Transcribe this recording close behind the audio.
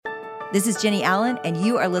This is Jenny Allen, and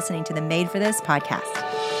you are listening to the Made for This podcast.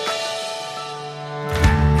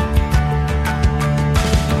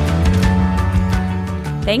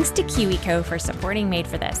 Thanks to KiwiCo for supporting Made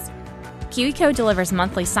for This. KiwiCo delivers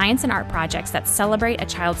monthly science and art projects that celebrate a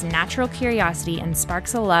child's natural curiosity and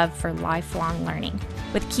sparks a love for lifelong learning.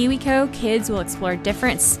 With KiwiCo, kids will explore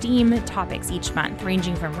different STEAM topics each month,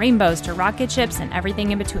 ranging from rainbows to rocket ships and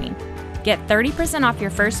everything in between. Get 30% off your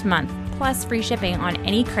first month, plus free shipping on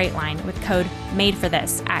any crate line with code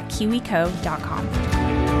MADEFORTHIS at kiwico.com.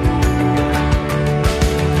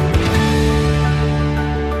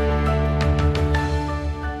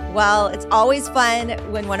 Well, it's always fun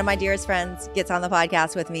when one of my dearest friends gets on the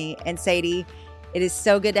podcast with me. And Sadie, it is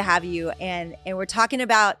so good to have you. And we're talking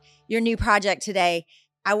about your new project today.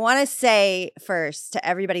 I want to say first to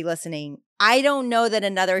everybody listening, I don't know that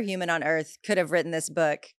another human on earth could have written this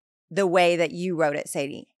book the way that you wrote it,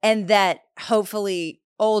 Sadie. And that hopefully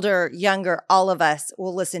older, younger, all of us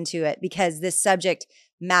will listen to it because this subject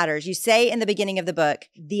matters. You say in the beginning of the book,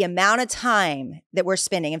 the amount of time that we're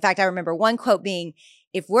spending. In fact, I remember one quote being,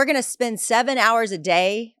 if we're going to spend 7 hours a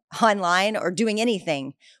day online or doing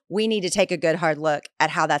anything, we need to take a good hard look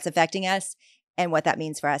at how that's affecting us and what that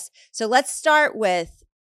means for us. So let's start with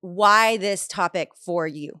why this topic for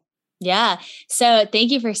you. Yeah. So thank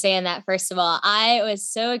you for saying that. First of all, I was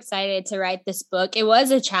so excited to write this book. It was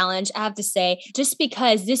a challenge, I have to say, just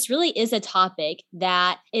because this really is a topic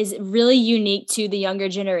that is really unique to the younger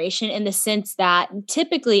generation in the sense that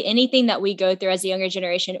typically anything that we go through as a younger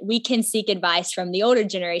generation, we can seek advice from the older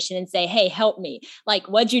generation and say, hey, help me. Like,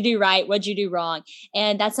 what'd you do right? What'd you do wrong?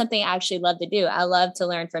 And that's something I actually love to do. I love to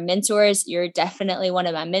learn from mentors. You're definitely one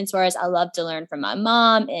of my mentors. I love to learn from my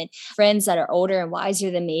mom and friends that are older and wiser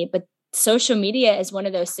than me. But social media is one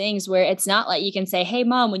of those things where it's not like you can say, hey,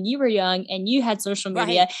 mom, when you were young and you had social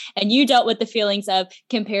media and you dealt with the feelings of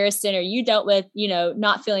comparison, or you dealt with,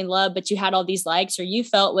 not feeling love, but you had all these likes, or you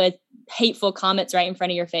felt with hateful comments right in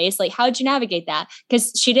front of your face. Like, how'd you navigate that?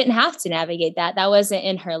 Because she didn't have to navigate that. That wasn't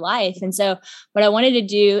in her life. And so what I wanted to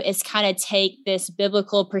do is kind of take this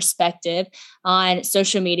biblical perspective on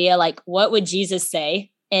social media. Like, what would Jesus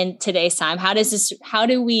say in today's time? How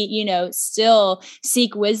do we, still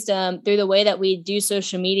seek wisdom through the way that we do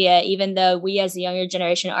social media, even though we as a younger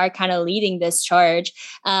generation are kind of leading this charge?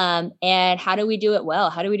 And how do we do it well?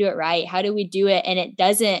 How do we do it right? How do we do it? And it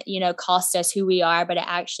doesn't, cost us who we are, but it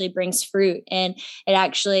actually brings fruit, and it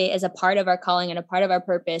actually is a part of our calling and a part of our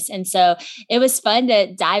purpose. And so it was fun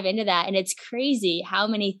to dive into that. And it's crazy how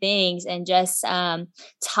many things and just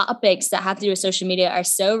topics that have to do with social media are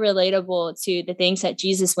so relatable to the things that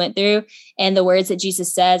Jesus went through, and the words that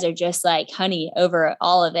Jesus says are just like honey over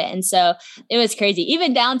all of it. And so it was crazy,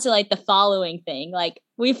 even down to like the following thing. Like,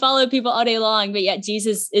 we follow people all day long, but yet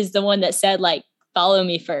Jesus is the one that said, like, follow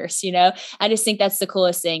me first. I just think that's the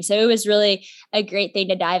coolest thing. So it was really a great thing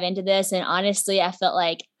to dive into this. And honestly, I felt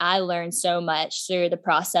like I learned so much through the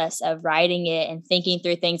process of writing it and thinking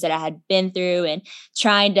through things that I had been through and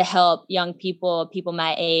trying to help young people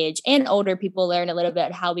my age and older people learn a little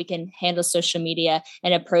bit how we can handle social media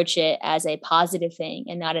and approach it as a positive thing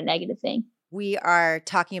and not a negative thing. We are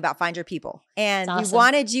talking about Find Your People. And Awesome. We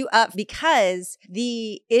wanted you up because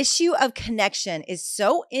the issue of connection is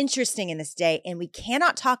so interesting in this day, and we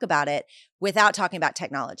cannot talk about it without talking about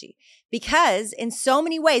technology. Because in so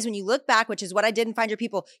many ways, when you look back, which is what I did in Find Your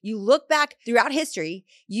People, you look back throughout history,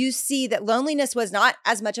 you see that loneliness was not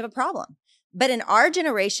as much of a problem. But in our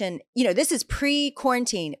generation, this is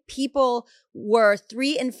pre-quarantine. People were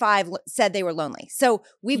 3 in 5 said they were lonely. So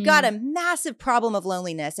we've got a massive problem of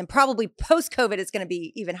loneliness, and probably post-COVID it's going to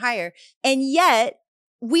be even higher. And yet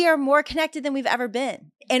we are more connected than we've ever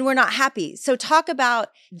been, and we're not happy. So talk about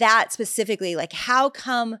that specifically. Like, how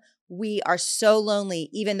come we are so lonely,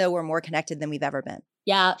 even though we're more connected than we've ever been?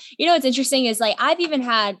 Yeah. What's interesting is, like, I've even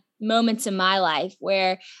had moments in my life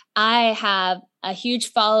where I have a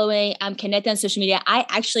huge following. I'm connected on social media. I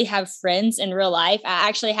actually have friends in real life. I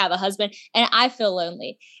actually have a husband, and I feel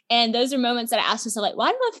lonely. And those are moments that I ask myself, like,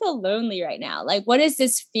 why do I feel lonely right now? Like, what is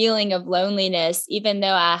this feeling of loneliness, even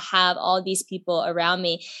though I have all these people around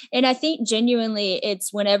me? And I think genuinely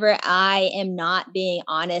it's whenever I am not being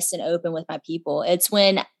honest and open with my people. It's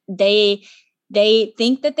when they they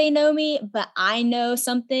think that they know me, but I know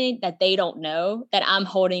something that they don't know that I'm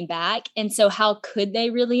holding back. And so how could they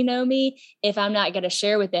really know me if I'm not going to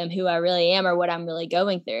share with them who I really am or what I'm really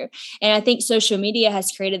going through? And I think social media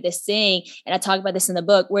has created this thing, and I talk about this in the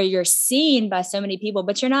book, where you're seen by so many people,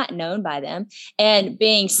 but you're not known by them. And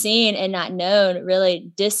being seen and not known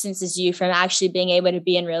really distances you from actually being able to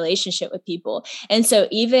be in relationship with people. And so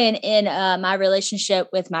even in my relationship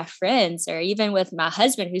with my friends, or even with my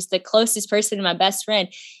husband, who's the closest person, my best friend,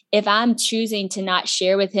 if I'm choosing to not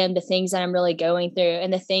share with him the things that I'm really going through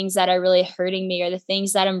and the things that are really hurting me or the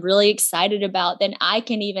things that I'm really excited about, then I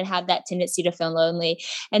can even have that tendency to feel lonely.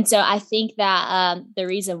 And so I think that the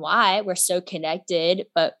reason why we're so connected,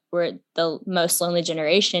 but we're the most lonely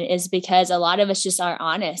generation, is because a lot of us just aren't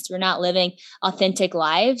honest. We're not living authentic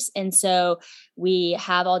lives. And so we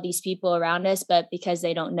have all these people around us, but because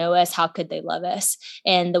they don't know us, how could they love us?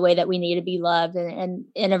 And the way that we need to be loved and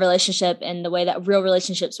in a relationship, and the way that real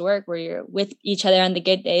relationships work, where you're with each other on the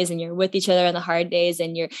good days and you're with each other on the hard days,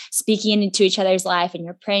 and you're speaking into each other's life and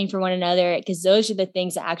you're praying for one another, because those are the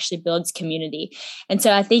things that actually builds community. And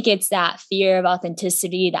so I think it's that fear of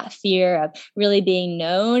authenticity, that fear of really being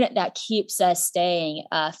known, that keeps us staying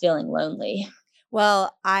feeling lonely.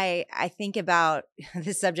 Well, I think about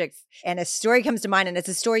this subject, and a story comes to mind, and it's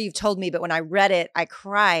a story you've told me, but when I read it, I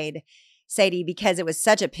cried, Sadie, because it was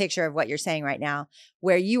such a picture of what you're saying right now,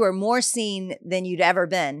 where you were more seen than you'd ever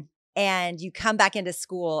been. And you come back into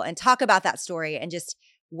school and talk about that story and just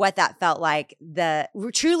what that felt like,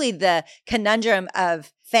 truly the conundrum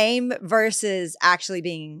of fame versus actually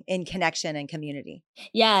being in connection and community.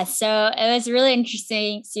 Yeah, so it was a really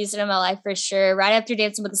interesting season of my life for sure. Right after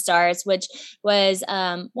Dancing with the Stars, which was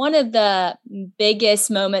one of the biggest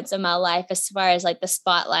moments of my life as far as like the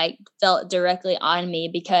spotlight felt directly on me,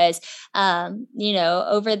 because,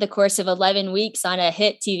 over the course of 11 weeks on a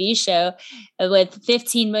hit TV show with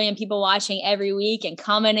 15 million people watching every week and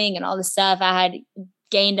commenting and all the stuff, I had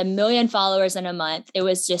gained 1 million followers in a month. It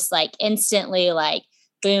was just like instantly like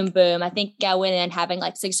boom, boom. I think I went in having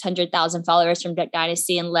like 600,000 followers from Duck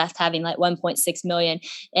Dynasty and left having like 1.6 million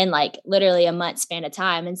in like literally a month span of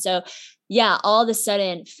time. And so, yeah, all of a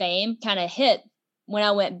sudden fame kind of hit when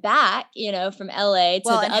I went back, from LA to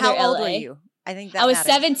the other LA. How old were you? I think that I was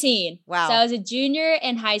matters. 17. Wow. So I was a junior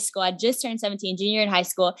in high school. I just turned 17, junior in high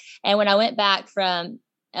school. And when I went back from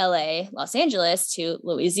LA, Los Angeles to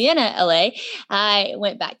Louisiana, LA, I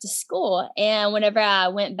went back to school. And whenever I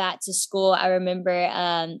went back to school, I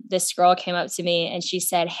remember this girl came up to me and she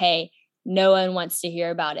said, "Hey, no one wants to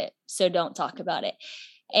hear about it, so don't talk about it."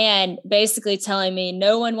 And basically telling me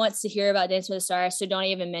no one wants to hear about Dancing with the Stars, so don't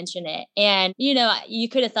even mention it. And, you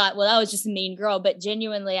could have thought, well, that was just a mean girl, but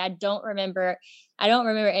genuinely, I don't remember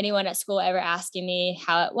anyone at school ever asking me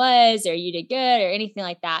how it was, or you did good, or anything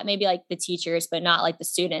like that. Maybe like the teachers, but not like the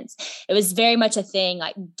students. It was very much a thing,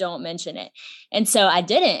 like, don't mention it. And so I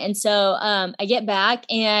didn't. And so I get back,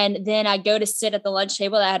 and then I go to sit at the lunch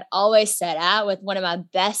table that I had always sat at with one of my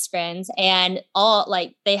best friends, and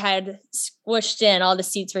they had squished in, all the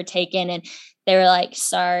seats were taken, and they were like,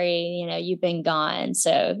 "Sorry, you've been gone.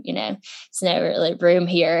 So, it's no really room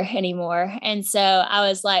here anymore." And so I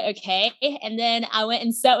was like, okay. And then I went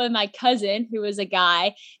and sat with my cousin, who was a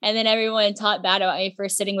guy. And then everyone talked bad about me for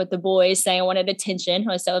sitting with the boys, saying I wanted attention.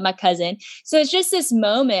 I sat with my cousin. So it's just this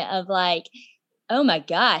moment of like, oh my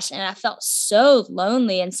gosh. And I felt so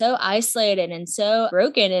lonely and so isolated and so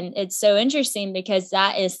broken. And it's so interesting because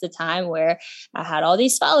that is the time where I had all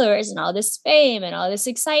these followers and all this fame and all this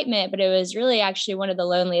excitement, but it was really actually one of the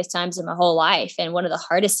loneliest times in my whole life and one of the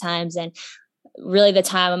hardest times. And really the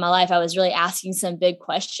time of my life, I was really asking some big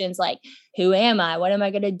questions like, who am I? What am I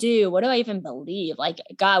going to do? What do I even believe? Like,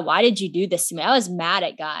 God, why did you do this to me? I was mad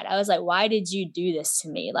at God. I was like, why did you do this to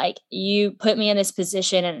me? Like, you put me in this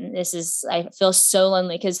position, and I feel so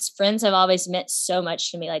lonely because friends have always meant so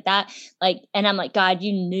much to me like that. And I'm like, God,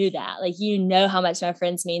 you knew that. Like, you know how much my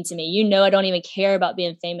friends mean to me. I don't even care about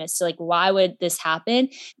being famous. So why would this happen?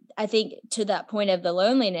 I think to that point of the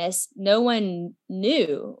loneliness, no one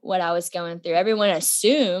knew what I was going through. Everyone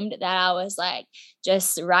assumed that I was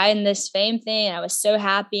just riding this fame thing. And I was so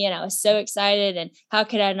happy and I was so excited. And how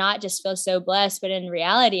could I not just feel so blessed? But in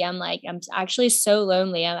reality, I'm actually so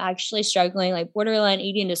lonely. I'm actually struggling, borderline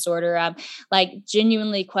eating disorder. I'm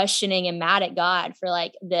genuinely questioning and mad at God for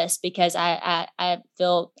this because I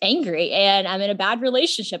feel angry and I'm in a bad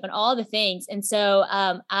relationship and all the things. And so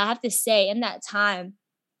I have to say in that time,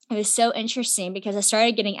 it was so interesting because I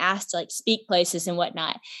started getting asked to speak places and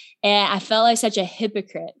whatnot. And I felt like such a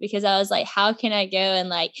hypocrite because I was like, how can I go and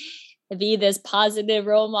be this positive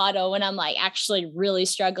role model when I'm like actually really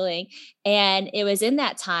struggling. And it was in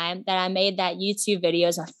that time that I made that YouTube video. It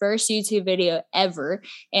was my first YouTube video ever.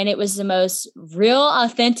 And it was the most real,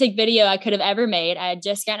 authentic video I could have ever made. I had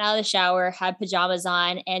just gotten out of the shower, had pajamas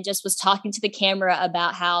on, and just was talking to the camera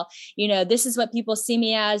about how, this is what people see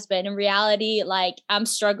me as. But in reality, like I'm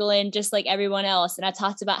struggling just like everyone else. And I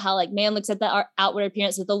talked about how like man looks at the outward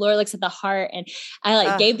appearance, but the Lord looks at the heart. And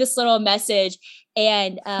I gave this little message.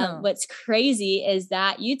 And what's crazy is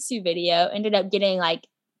that YouTube video ended up getting like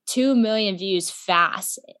 2 million views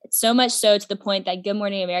fast. So much so to the point that Good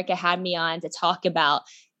Morning America had me on to talk about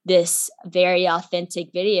this very authentic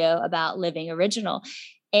video about living original.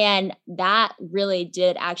 And that really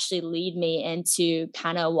did actually lead me into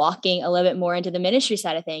kind of walking a little bit more into the ministry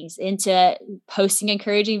side of things, into posting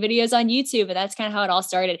encouraging videos on YouTube. And that's kind of how it all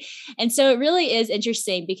started. And so it really is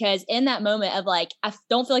interesting because in that moment of like, I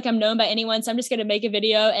don't feel like I'm known by anyone. So I'm just going to make a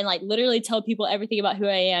video and like literally tell people everything about who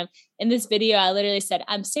I am. In this video, I literally said,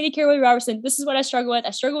 I'm Sadie Robertson. This is what I struggle with.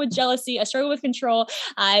 I struggle with jealousy. I struggle with control.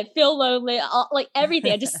 I feel lonely, like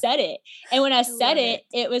everything. I just said it. And when I said it,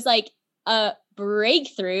 it was like a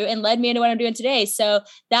breakthrough and led me into what I'm doing today. So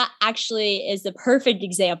that actually is the perfect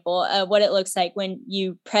example of what it looks like when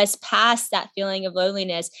you press past that feeling of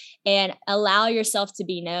loneliness and allow yourself to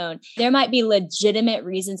be known. There might be legitimate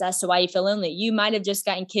reasons as to why you feel lonely. You might have just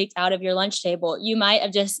gotten kicked out of your lunch table. You might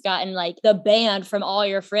have just gotten like the banned from all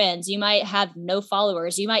your friends. You might have no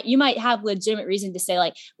followers. You might have legitimate reason to say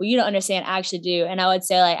like, well, you don't understand. I actually do. And I would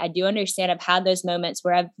say like, I do understand. I've had those moments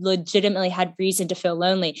where I've legitimately had reason to feel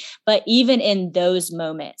lonely. But even in those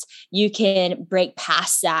moments, you can break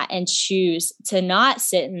past that and choose to not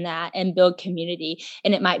sit in that and build community.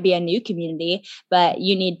 And it might be a new community, but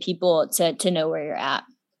you need people to know where you're at.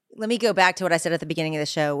 Let me go back to what I said at the beginning of the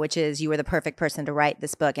show, which is you were the perfect person to write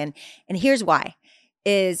this book. And here's why.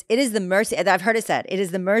 It is the mercy, I've heard it said, it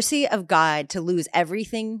is the mercy of God to lose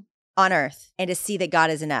everything on earth and to see that God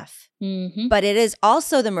is enough. Mm-hmm. But it is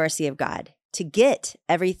also the mercy of God to get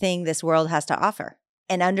everything this world has to offer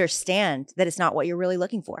and understand that it's not what you're really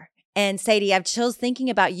looking for. And Sadie, I've chills thinking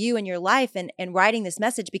about you and your life and writing this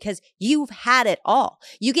message because you've had it all.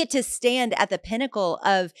 You get to stand at the pinnacle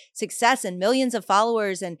of success and millions of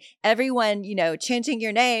followers and everyone, chanting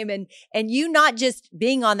your name and you not just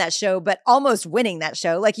being on that show, but almost winning that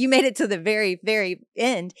show. Like you made it to the very, very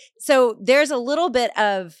end. So there's a little bit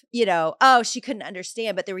of, oh, she couldn't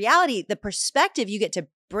understand. But the reality, the perspective you get to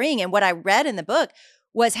bring and what I read in the book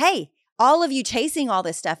was, hey, all of you chasing all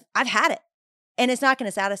this stuff, I've had it. And it's not going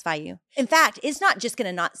to satisfy you. In fact, it's not just going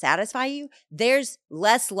to not satisfy you. There's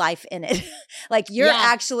less life in it. Like you're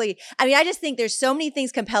actually, I just think there's so many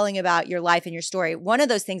things compelling about your life and your story. One of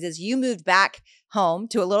those things is you moved back home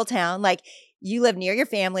to a little town. Like you live near your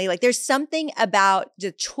family. Like there's something about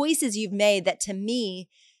the choices you've made that to me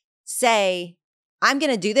say, I'm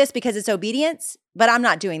going to do this because it's obedience, but I'm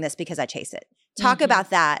not doing this because I chase it. Talk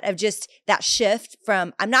about that, of just that shift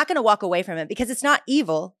from, I'm not going to walk away from it because it's not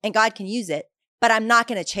evil and God can use it, but I'm not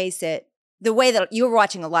going to chase it the way that you were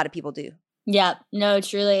watching a lot of people do. Yeah, no,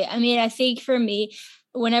 truly. I think for me,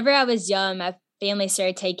 whenever I was young, my family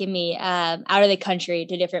started taking me out of the country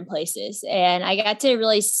to different places. And I got to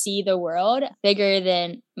really see the world bigger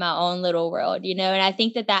than my own little world, and I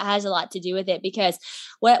think that has a lot to do with it because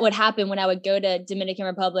what would happen when I would go to Dominican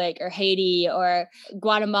Republic or Haiti or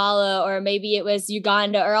Guatemala, or maybe it was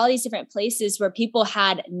Uganda or all these different places where people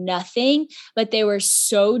had nothing, but they were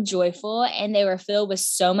so joyful and they were filled with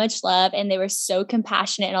so much love and they were so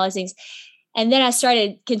compassionate and all these things. And then I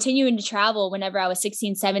started continuing to travel whenever I was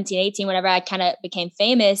 16, 17, 18, whenever I kind of became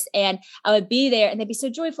famous, and I would be there and they'd be so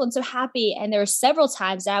joyful and so happy. And there were several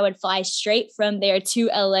times that I would fly straight from there to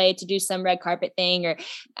LA to do some red carpet thing. Or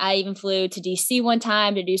I even flew to DC one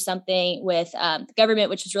time to do something with the government,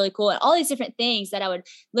 which was really cool. And all these different things that I would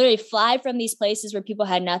literally fly from these places where people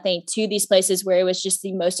had nothing to these places where it was just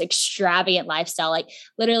the most extravagant lifestyle. Like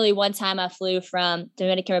literally one time I flew from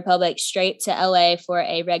Dominican Republic straight to LA for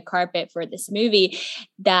a red carpet for this movie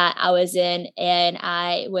that I was in, and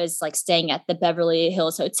I was like staying at the Beverly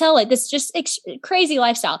Hills Hotel, like this just crazy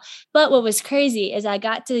lifestyle. But what was crazy is I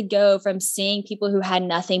got to go from seeing people who had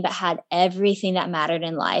nothing but had everything that mattered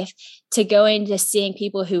in life to going to seeing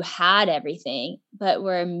people who had everything but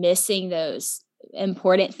were missing those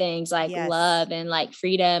important things like love and like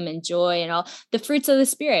freedom and joy and all the fruits of the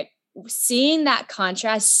Spirit. Seeing that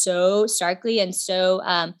contrast so starkly and so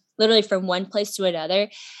literally from one place to another,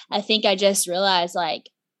 I think I just realized like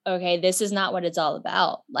okay, this is not what it's all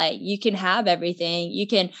about. Like, you can have everything. You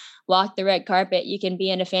can walk the red carpet. You can be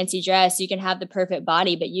in a fancy dress. You can have the perfect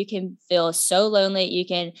body, but you can feel so lonely. You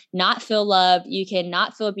can not feel loved. You can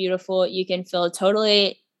not feel beautiful. You can feel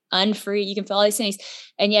totally unfree. You can feel all these things.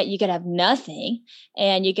 And yet you could have nothing,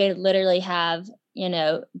 and you could literally have,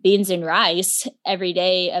 beans and rice every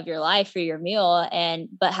day of your life for your meal,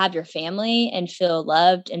 but have your family and feel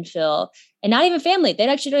loved and not even family. They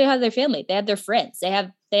actually don't have their family. They have their friends. They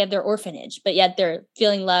have their orphanage, but yet they're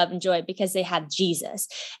feeling love and joy because they have Jesus,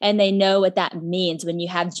 and they know what that means. When you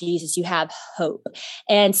have Jesus, you have hope.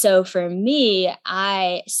 And so for me,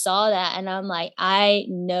 I saw that, and I'm like, I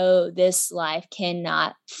know this life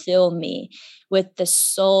cannot fill me with the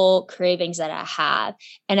soul cravings that I have.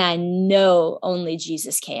 And I know only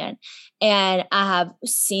Jesus can. And I have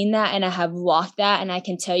seen that, and I have walked that. And I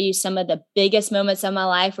can tell you some of the biggest moments of my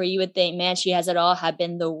life where you would think, man, she has it all, have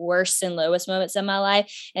been the worst and lowest moments of my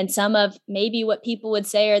life. And some of maybe what people would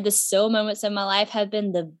say are the still moments of my life have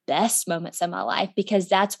been the best moments of my life, because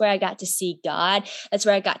that's where I got to see God. That's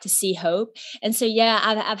where I got to see hope. And so, yeah,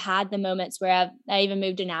 I've had the moments where I even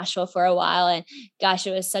moved to Nashville for a while, and gosh,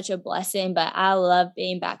 it was such a blessing. But I love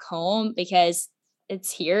being back home because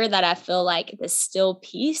it's here that I feel like this still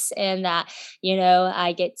peace, and that,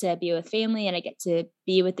 I get to be with family, and I get to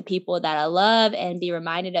be with the people that I love, and be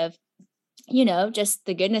reminded of, just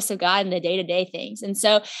the goodness of God and the day-to-day things. And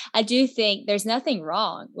so I do think there's nothing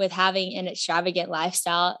wrong with having an extravagant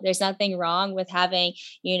lifestyle. There's nothing wrong with having,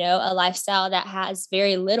 a lifestyle that has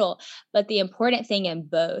very little. But the important thing in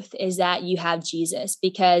both is that you have Jesus,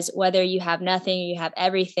 because whether you have nothing or you have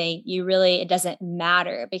everything, it doesn't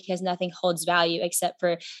matter, because nothing holds value except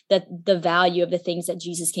for the value of the things that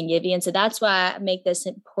Jesus can give you. And so that's why I make this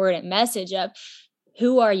important message of,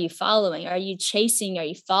 who are you following? Are you chasing? Are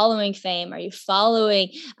you following fame? Are you following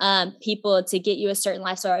people to get you a certain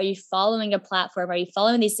lifestyle? Are you following a platform? Are you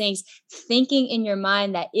following these things, thinking in your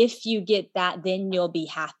mind that if you get that, then you'll be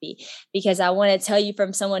happy? Because I want to tell you,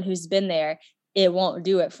 from someone who's been there, it won't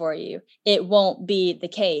do it for you. It won't be the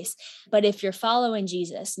case. But if you're following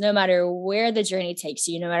Jesus, no matter where the journey takes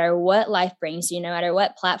you, no matter what life brings you, no matter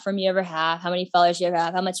what platform you ever have, how many followers you ever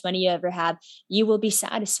have, how much money you ever have, you will be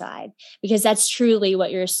satisfied, because that's truly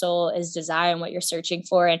what your soul is desiring, what you're searching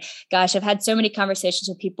for. And gosh, I've had so many conversations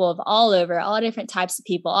with people of all over, all different types of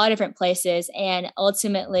people, all different places. And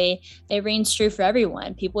ultimately, it rings true for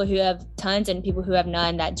everyone, people who have tons and people who have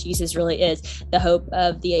none, that Jesus really is the hope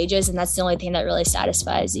of the ages. And that's the only thing that really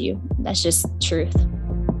satisfies you. That's just truth.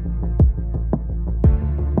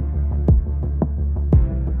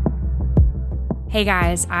 Hey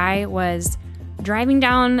guys, I was driving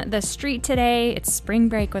down the street today. It's spring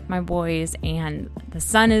break with my boys, and the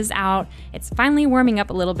sun is out. It's finally warming up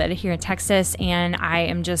a little bit here in Texas, and I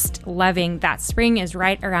am just loving that spring is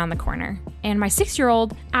right around the corner. And my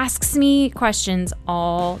 6-year-old asks me questions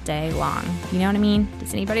all day long. You know what I mean?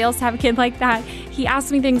 Does anybody else have a kid like that? He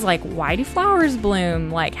asks me things like, why do flowers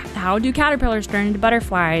bloom? Like, how do caterpillars turn into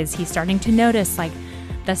butterflies? He's starting to notice, like,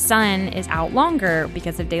 the sun is out longer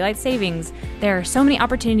because of daylight savings. There are so many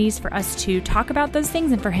opportunities for us to talk about those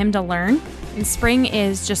things and for him to learn. And spring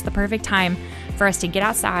is just the perfect time for us to get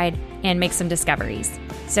outside and make some discoveries.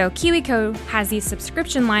 So KiwiCo has these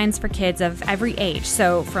subscription lines for kids of every age.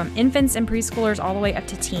 So from infants and preschoolers all the way up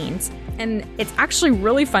to teens. And it's actually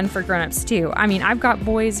really fun for grown-ups too. I mean, I've got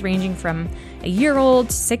boys ranging from a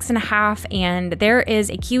year-old to 6.5, and there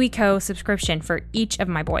is a KiwiCo subscription for each of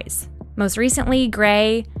my boys. Most recently,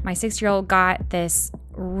 Gray, my 6-year-old, got this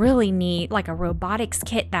really neat, like a robotics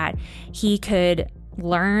kit that he could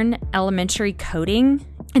learn elementary coding.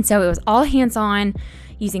 And so it was all hands-on,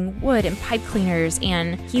 using wood and pipe cleaners,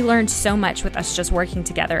 and he learned so much with us just working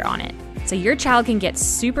together on it. So your child can get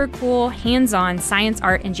super cool, hands-on science,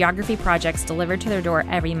 art, and geography projects delivered to their door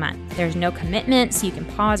every month. There's no commitment, so you can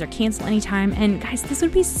pause or cancel anytime. And guys, this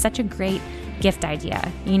would be such a great gift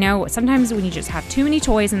idea. You know, sometimes when you just have too many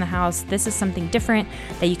toys in the house, this is something different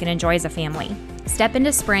that you can enjoy as a family. Step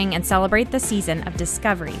into spring and celebrate the season of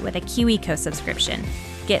discovery with a KiwiCo subscription.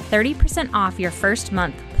 Get 30% off your first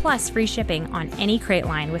month plus free shipping on any crate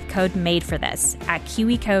line with code MADEFORTHIS at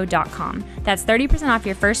kiwico.com. That's 30% off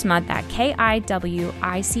your first month at kiwico.com.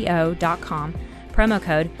 Promo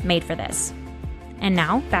code MADEFORTHIS. And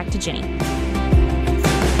now back to Jenny.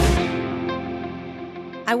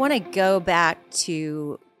 I want to go back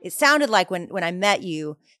to, it sounded like when I met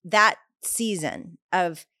you, that season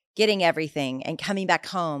of getting everything and coming back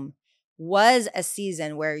home was a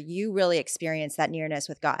season where you really experienced that nearness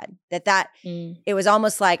with God. It was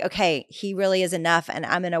almost like, okay, he really is enough, and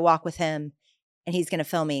I'm going to walk with him and he's going to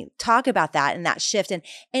fill me. Talk about that and that shift. And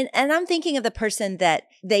I'm thinking of the person that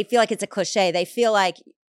they feel like it's a cliche. They feel like,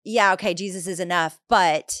 yeah, okay, Jesus is enough,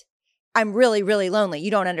 but I'm really, really lonely.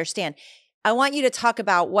 You don't understand. I want you to talk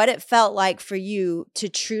about what it felt like for you to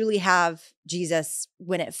truly have Jesus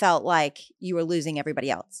when it felt like you were losing everybody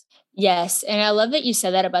else. Yes. And I love that you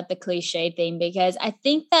said that about the cliche thing, because I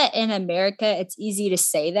think that in America, it's easy to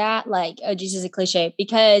say that, like, oh, Jesus is a cliche,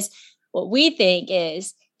 because what we think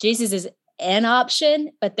is Jesus is an option,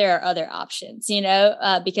 but there are other options,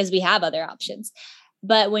 because we have other options.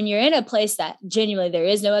 But when you're in a place that genuinely there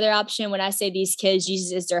is no other option, when I say these kids,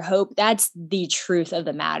 Jesus is their hope, that's the truth of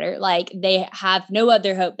the matter. Like, they have no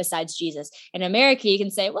other hope besides Jesus. In America, you can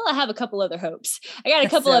say, well, I have a couple other hopes. I got a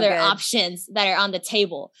couple other options that are on the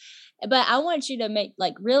table. But I want you to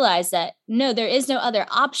realize that no, there is no other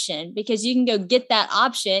option, because you can go get that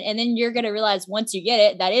option. And then you're going to realize once you get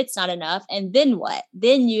it, that it's not enough. And then what?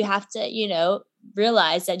 Then you have to,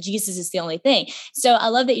 realize that Jesus is the only thing. So I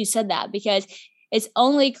love that you said that, because it's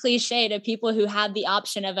only cliche to people who have the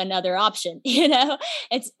option of another option.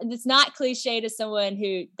 It's not cliche to someone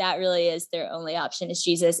who that really is their only option is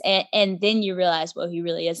Jesus. And then you realize, well, he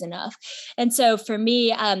really is enough. And so for me,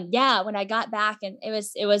 when I got back, and it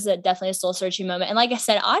was definitely a soul searching moment. And like I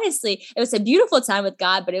said, honestly, it was a beautiful time with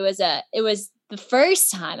God, but it was the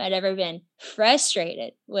first time I'd ever been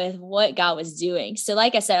frustrated with what God was doing. So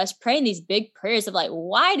like I said, I was praying these big prayers of like,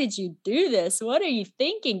 why did you do this? What are you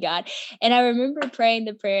thinking, God? And I remember praying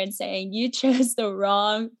the prayer and saying, you chose the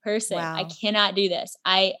wrong person. Wow. I cannot do this.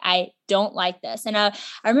 I don't like this. And I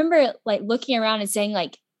remember like looking around and saying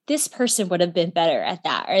like, this person would have been better at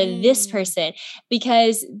that, or this person,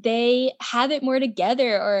 because they have it more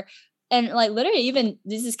together, and like literally, even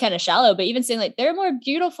this is kind of shallow, but even saying like they're more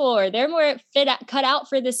beautiful, or they're more cut out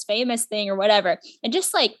for this famous thing or whatever. And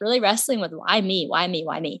just like really wrestling with why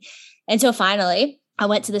me? Until finally I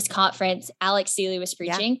went to this conference. Alex Seeley was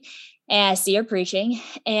preaching, and I see her preaching,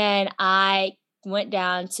 and I went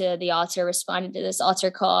down to the altar, responded to this altar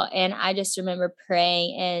call. And I just remember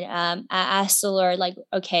praying, and I asked the Lord, like,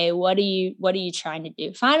 okay, what are you trying to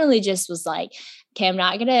do? Finally, just was like, okay, I'm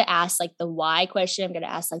not going to ask like the why question. I'm going to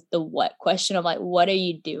ask like the what question of like, what are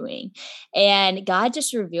you doing? And God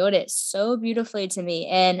just revealed it so beautifully to me.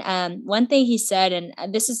 And one thing he said,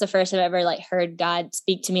 and this is the first I've ever like heard God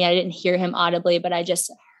speak to me. I didn't hear him audibly, but I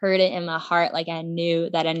just heard it in my heart. Like I knew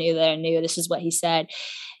this is what he said.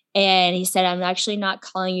 And he said, I'm actually not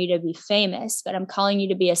calling you to be famous, but I'm calling you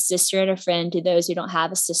to be a sister and a friend to those who don't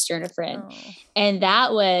have a sister and a friend. Oh. And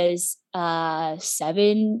that was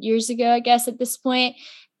 7 years ago, I guess, at this point.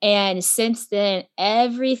 And since then,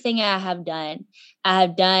 everything I have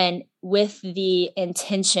done with the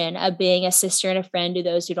intention of being a sister and a friend to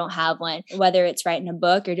those who don't have one, whether it's writing a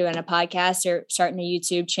book or doing a podcast or starting a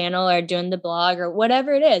YouTube channel or doing the blog or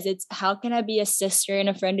whatever it is. It's how can I be a sister and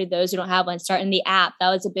a friend to those who don't have one? Starting the app, that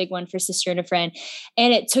was a big one for sister and a friend.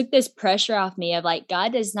 And it took this pressure off me of like,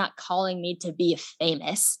 God is not calling me to be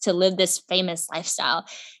famous, to live this famous lifestyle.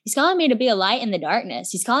 He's calling me to be a light in the darkness.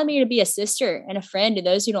 He's calling me to be a sister and a friend to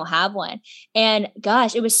those who don't have one. And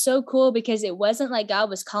gosh, it was so cool, because it wasn't like God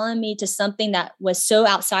was calling me to something that was so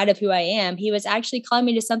outside of who I am. He was actually calling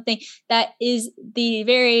me to something that is the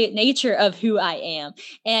very nature of who I am.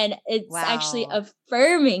 And it's actually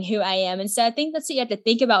affirming who I am. And so I think that's what you have to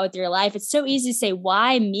think about with your life. It's so easy to say,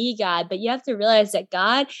 why me, God? But you have to realize that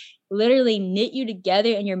God literally knit you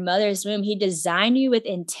together in your mother's womb. He designed you with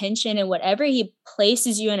intention, and whatever he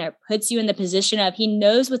places you in or puts you in the position of, he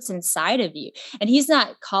knows what's inside of you. And he's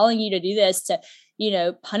not calling you to do this to,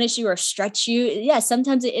 punish you or stretch you. Yeah,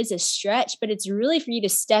 sometimes it is a stretch, but it's really for you to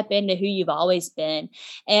step into who you've always been.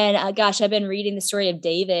 And I've been reading the story of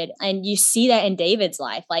David, and you see that in David's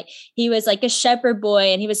life. Like he was like a shepherd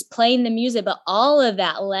boy, and he was playing the music, but all of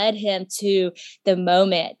that led him to the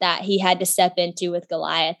moment that he had to step into with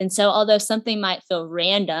Goliath. And so although something might feel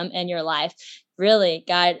random in your life, really,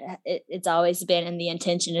 God, it's always been in the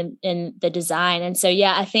intention and in the design. And so,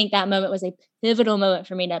 I think that moment was a pivotal moment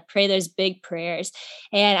for me to pray those big prayers.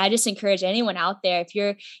 And I just encourage anyone out there, if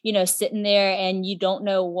you're, sitting there and you don't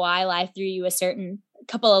know why life threw you a certain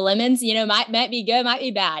couple of lemons, might be good, might be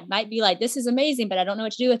bad, might be like, this is amazing, but I don't know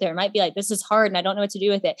what to do with it. Or might be like, this is hard and I don't know what to do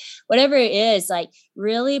with it. Whatever it is, like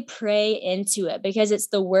really pray into it, because it's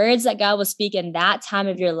the words that God will speak in that time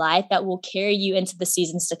of your life that will carry you into the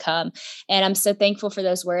seasons to come. And I'm so thankful for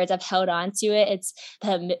those words. I've held on to it. It's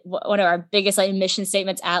one of our biggest mission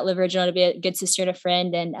statements at Live Original, to be a good sister and a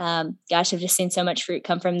friend. And I've just seen so much fruit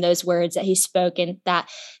come from those words that he spoke in that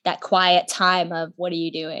quiet time of, what are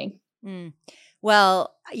you doing? Mm.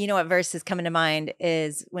 Well, you know what verse is coming to mind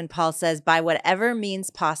is when Paul says, by whatever means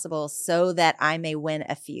possible, so that I may win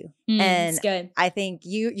a few. It's And good. I think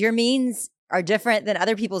your means are different than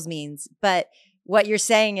other people's means. But what you're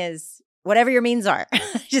saying is whatever your means are,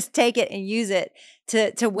 just take it and use it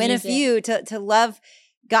to win a few, to love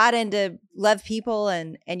God and to love people.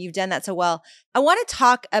 And you've done that so well. I want to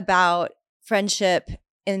talk about friendship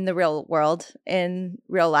in the real world, in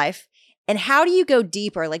real life. And how do you go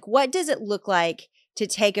deeper? Like, what does it look like to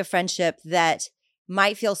take a friendship that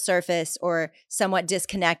might feel surface or somewhat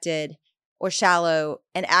disconnected or shallow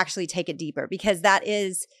and actually take it deeper? Because that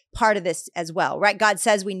is part of this as well, right? God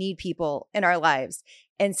says we need people in our lives.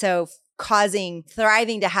 And so causing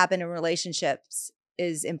thriving to happen in relationships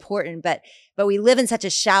is important, but we live in such a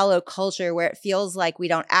shallow culture where it feels like we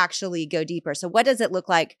don't actually go deeper. So what does it look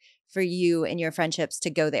like for you and your friendships to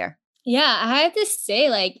go there? Yeah, I have to say,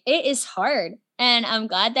 like, it is hard. And I'm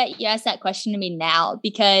glad that you asked that question to me now,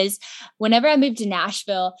 because whenever I moved to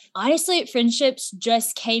Nashville, honestly, friendships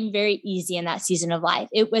just came very easy in that season of life.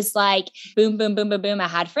 It was like, boom, boom, boom, boom, boom. I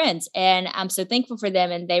had friends and I'm so thankful for them.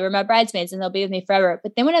 And they were my bridesmaids and they'll be with me forever.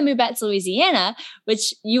 But then when I moved back to Louisiana,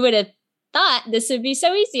 which you would have thought this would be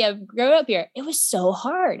so easy. I've grown up here. It was so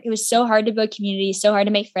hard. It was so hard to build community, so hard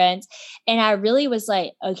to make friends. And I really was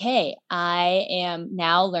like, okay, I am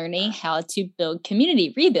now learning how to build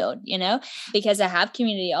community, rebuild, because I have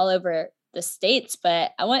community all over the States,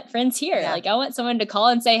 but I want friends here. Yeah. Like I want someone to call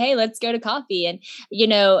and say, hey, let's go to coffee. And,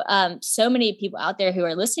 so many people out there who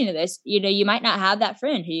are listening to this, you might not have that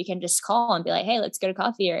friend who you can just call and be like, hey, let's go to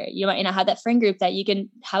coffee. Or you might not have that friend group that you can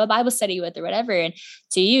have a Bible study with or whatever. And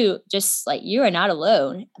to you, just like you are not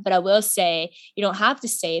alone. But I will say you don't have to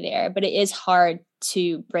stay there, but it is hard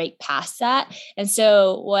to break past that. And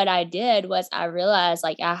so what I did was I realized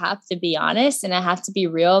like I have to be honest and I have to be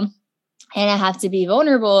real. And I have to be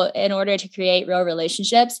vulnerable in order to create real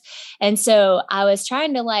relationships. And so I was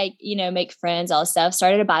trying to make friends, all this stuff,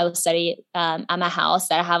 started a Bible study at my house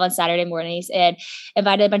that I have on Saturday mornings and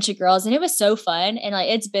invited a bunch of girls. And it was so fun. And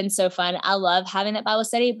it's been so fun. I love having that Bible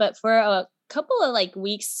study. But for a couple of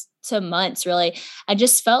weeks to months, really, I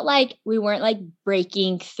just felt like we weren't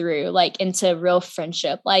breaking through into real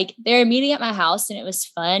friendship. They were meeting at my house and it was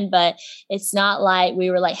fun, but it's not like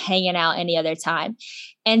we were hanging out any other time.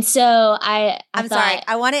 And so I'm sorry.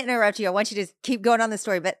 I want to interrupt you. I want you to keep going on the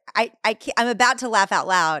story, but I'm about to laugh out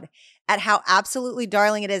loud at how absolutely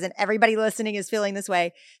darling it is. And everybody listening is feeling this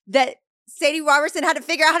way, that Sadie Robertson had to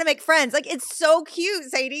figure out how to make friends. It's so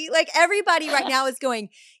cute, Sadie. Everybody right now is going,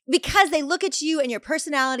 because they look at you and your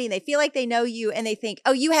personality and they feel like they know you and they think,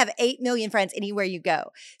 oh, you have 8 million friends anywhere you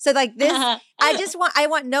go. So this, I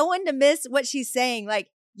want no one to miss what she's saying.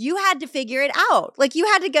 You had to figure it out. You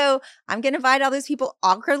had to go, I'm going to invite all those people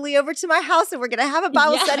awkwardly over to my house and we're going to have a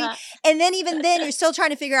Bible study. And then even then, you're still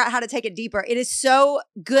trying to figure out how to take it deeper. It is so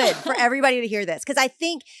good for everybody to hear this. Because I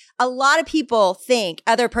think a lot of people think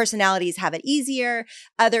other personalities have it easier.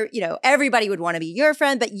 Everybody would want to be your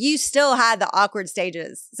friend, but you still had the awkward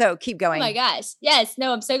stages. So keep going. Oh my gosh. Yes.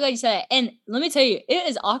 No, I'm so glad you said it. And let me tell you, it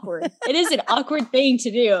is awkward. It is an awkward thing to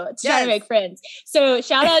do to try to make friends. So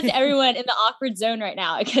shout out to everyone in the awkward zone right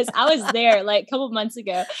now, because I was there a couple of months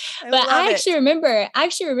ago. But I actually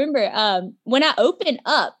remember when I opened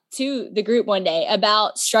up to the group one day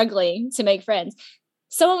about struggling to make friends,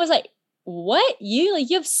 someone was like, what? You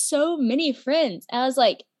have so many friends. And I was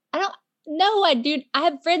like, I don't know. I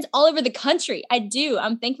have friends all over the country. I do.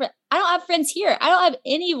 I'm thankful. I don't have friends here. I don't have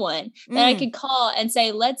anyone that I could call and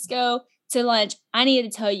say, let's go to lunch. I need to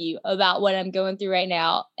tell you about what I'm going through right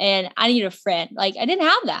now. And I need a friend. I didn't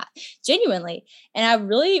have that genuinely. And I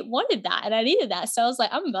really wanted that. And I needed that. So I was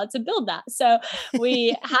like, I'm about to build that. So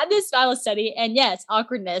we had this Bible study and yes,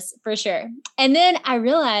 awkwardness for sure. And then I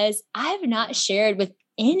realized I have not shared with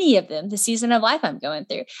any of them the season of life I'm going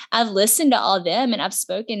through. I've listened to all of them and I've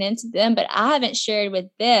spoken into them, but I haven't shared with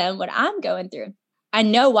them what I'm going through. I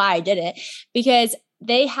know why I did it, because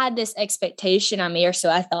they had this expectation on me, or so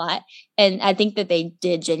I thought. And I think that they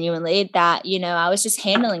did genuinely, that, I was just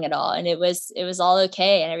handling it all and it was all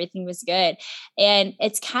okay and everything was good. And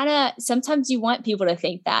it's kind of, sometimes you want people to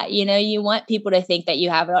think that, you want people to think that you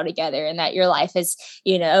have it all together and that your life is,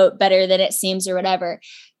 better than it seems or whatever.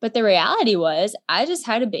 But the reality was I just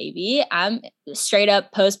had a baby. I'm straight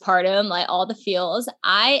up postpartum, all the feels.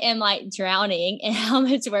 I am drowning in how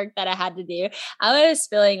much work that I had to do. I was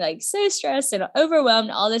feeling so stressed and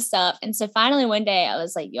overwhelmed, all this stuff. And so finally one day I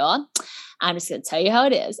was like, y'all, I'm just going to tell you how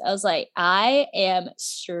it is. I was like, I am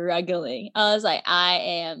struggling. I was like, I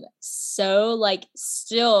am so like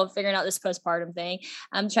still figuring out this postpartum thing.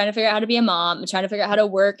 I'm trying to figure out how to be a mom. I'm trying to figure out how to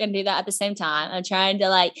work and do that at the same time. I'm trying to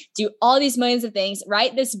like do all these millions of things,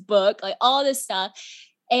 write this book, like all this stuff.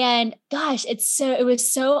 And gosh, it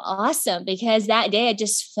was so awesome because that day I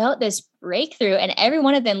just felt this breakthrough and every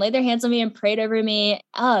one of them laid their hands on me and prayed over me.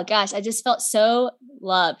 Oh gosh, I just felt so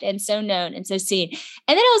loved and so known and so seen.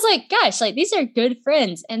 And then I was like, gosh, like these are good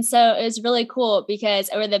friends. And so it was really cool because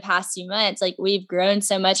over the past few months, like we've grown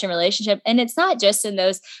so much in relationship. And it's not just in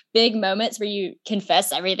those big moments where you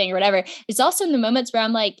confess everything or whatever. It's also in the moments where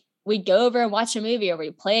I'm like, we go over and watch a movie or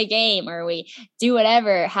we play a game or we do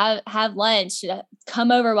whatever, have lunch,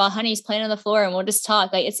 come over while honey's playing on the floor and we'll just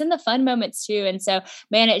talk. Like it's in the fun moments too. And so,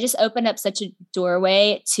 man, it just opened up such a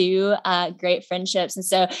doorway to great friendships. And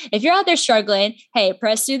so if you're out there struggling, hey,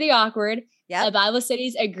 press through the awkward. Yep. A Bible study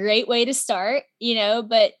is a great way to start,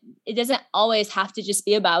 but it doesn't always have to just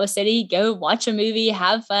be a Bible study. Go watch a movie,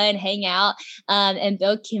 have fun, hang out, and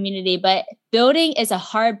build community. But building is a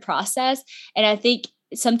hard process. And I think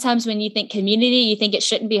sometimes when you think community, you think it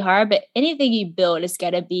shouldn't be hard, but anything you build is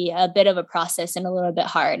going to be a bit of a process and a little bit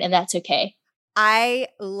hard, and that's okay. I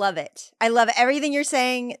love it. I love everything you're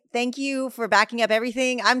saying. Thank you for backing up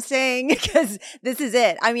everything I'm saying because this is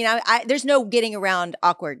it. I mean, there's no getting around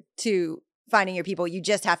awkward to finding your people. You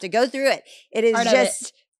just have to go through it. It is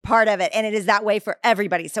just part of it. And it is that way for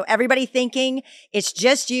everybody. So everybody thinking it's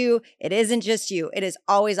just you, it isn't just you. It is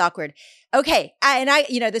always awkward. Okay.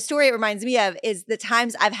 The story it reminds me of is the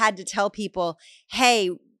times I've had to tell people, hey,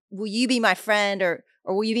 will you be my friend or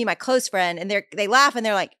will you be my close friend? And they laugh and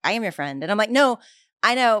they're like, I am your friend. And I'm like, no,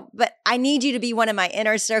 I know, but I need you to be one of my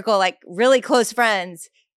inner circle, like really close friends.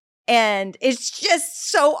 And it's just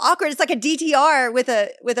so awkward. It's like a DTR with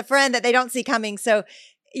a friend that they don't see coming. So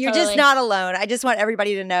you're just not alone. I just want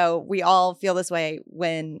everybody to know we all feel this way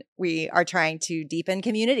when we are trying to deepen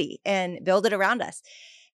community and build it around us.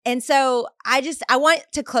 And so I want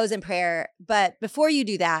to close in prayer. But before you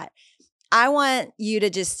do that, I want you to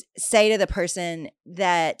just say to the person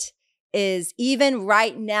that is even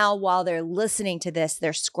right now while they're listening to this,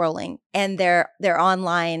 they're scrolling and they're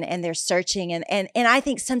online and they're searching. And I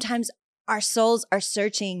think sometimes our souls are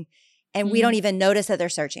searching and we don't even notice that they're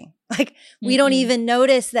searching. Like we don't even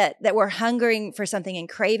notice that we're hungering for something and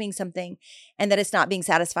craving something and that it's not being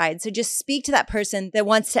satisfied. So just speak to that person that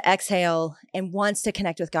wants to exhale and wants to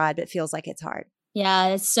connect with God, but feels like it's hard. Yeah,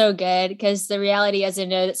 it's so good because the reality is I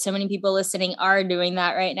know that so many people listening are doing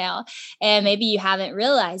that right now. And maybe you haven't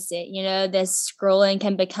realized it. This scrolling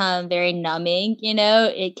can become very numbing.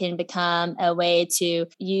 It can become a way to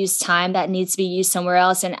use time that needs to be used somewhere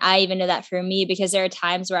else. And I even know that for me because there are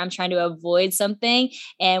times where I'm trying to avoid something.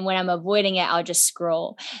 And when I'm avoiding it, I'll just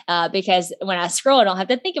scroll because when I scroll, I don't have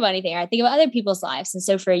to think about anything. Or I think about other people's lives. And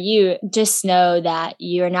so for you, just know that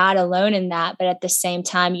you're not alone in that. But at the same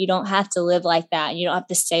time, you don't have to live like that. You don't have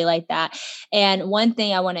to stay like that. And one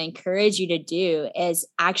thing I want to encourage you to do is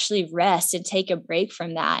actually rest and take a break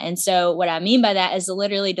from that. And so what I mean by that is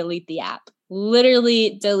literally delete the app.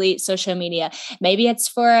 Literally delete social media. Maybe it's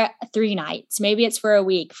for 3 nights. Maybe it's for a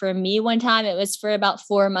week. For me, one time it was for about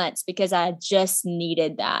 4 months because I just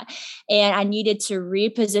needed that. And I needed to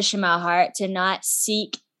reposition my heart to not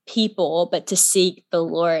seek people, but to seek the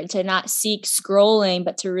Lord, to not seek scrolling,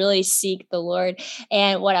 but to really seek the Lord.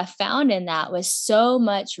 And what I found in that was so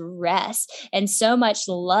much rest and so much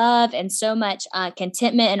love and so much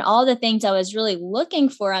contentment and all the things I was really looking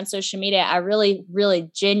for on social media. I really, really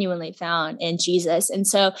genuinely found in Jesus. And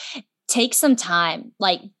so take some time,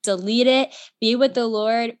 like delete it, be with the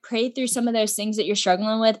Lord, pray through some of those things that you're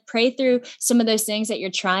struggling with, pray through some of those things that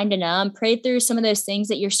you're trying to numb, pray through some of those things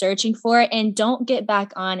that you're searching for, and don't get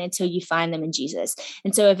back on until you find them in Jesus.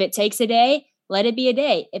 And so if it takes a day, let it be a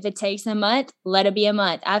day. If it takes a month, let it be a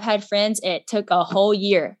month. I've had friends, it took a whole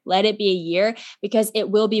year. Let it be a year because it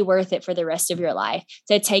will be worth it for the rest of your life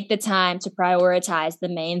to take the time to prioritize the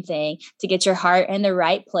main thing, to get your heart in the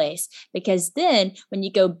right place. Because then when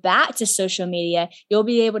you go back to social media, you'll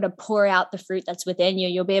be able to pour out the fruit that's within you.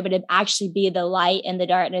 You'll be able to actually be the light in the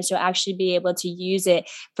darkness. You'll actually be able to use it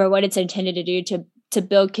for what it's intended to do, to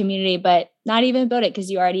build community, but not even build it because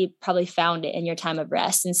you already probably found it in your time of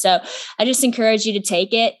rest. And so I just encourage you to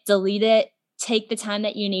take it, delete it, take the time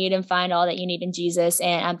that you need and find all that you need in Jesus.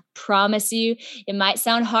 And I promise you, it might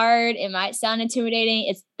sound hard. It might sound intimidating.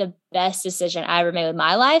 It's the best decision I ever made with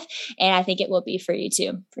my life. And I think it will be for you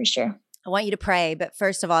too, for sure. I want you to pray. But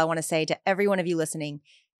first of all, I want to say to every one of you listening,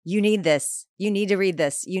 you need this. You need to read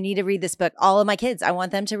this. You need to read this book. All of my kids, I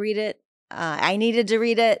want them to read it. I needed to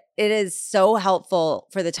read it. It is so helpful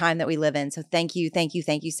for the time that we live in. So thank you,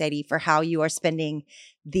 Sadie, for how you are spending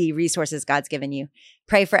the resources God's given you.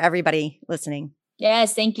 Pray for everybody listening.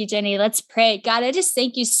 Yes, thank you, Jenny. Let's pray. God, I just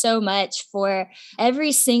thank you so much for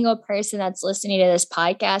every single person that's listening to this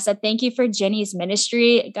podcast. I thank you for Jenny's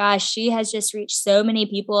ministry. Gosh, she has just reached so many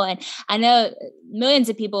people, and I know millions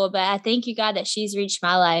of people, but I thank you, God, that she's reached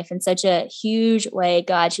my life in such a huge way.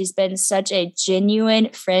 God, she's been such a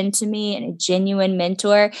genuine friend to me and a genuine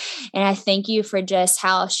mentor. And I thank you for just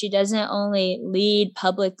how she doesn't only lead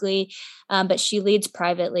publicly, but she leads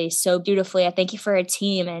privately so beautifully. I thank you for her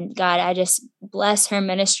team. And God, I just bless her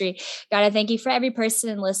ministry. God, I thank you for every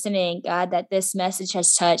person listening, God, that this message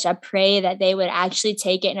has touched. I pray that they would actually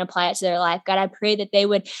take it and apply it to their life. God, I pray that they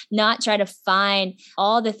would not try to find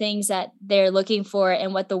all the things that they're looking for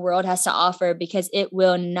and what the world has to offer, because it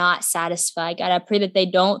will not satisfy. God, I pray that they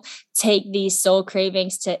don't take these soul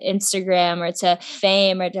cravings to Instagram or to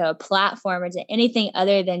fame or to a platform or to anything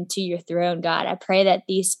other than to your throne. God, I pray that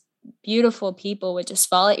these beautiful people would just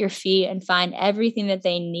fall at your feet and find everything that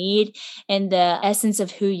they need in the essence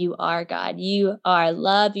of who you are, God. You are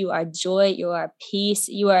love, you are joy, you are peace,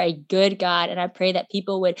 you are a good God. And I pray that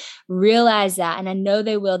people would realize that. And I know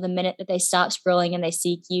they will the minute that they stop scrolling and they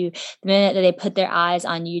seek you, the minute that they put their eyes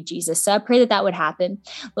on you, Jesus. So I pray that that would happen.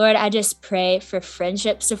 Lord, I just pray for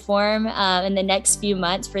friendships to form in the next few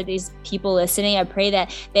months for these people listening. I pray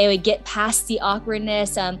that they would get past the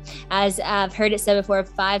awkwardness. As I've heard it said before,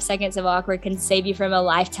 5 seconds of awkward can save you from a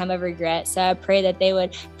lifetime of regret. So I pray that they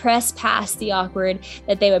would press past the awkward,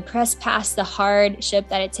 that they would press past the hardship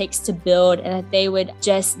that it takes to build, and that they would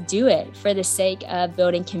just do it for the sake of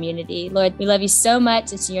building community. Lord, we love you so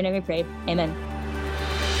much. It's in your name we pray. Amen.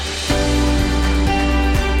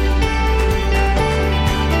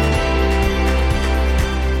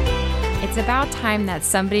 It's about time that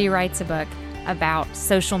somebody writes a book about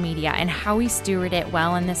social media and how we steward it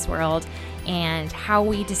well in this world, and how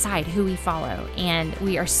we decide who we follow. And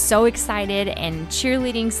we are so excited and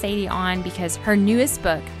cheerleading Sadie on because her newest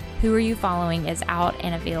book, Who Are You Following, is out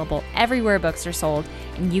and available everywhere books are sold,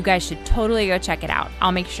 and you guys should totally go check it out.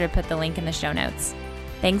 I'll make sure to put the link in the show notes.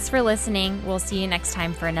 Thanks for listening. We'll see you next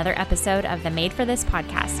time for another episode of the Made for This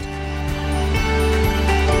podcast.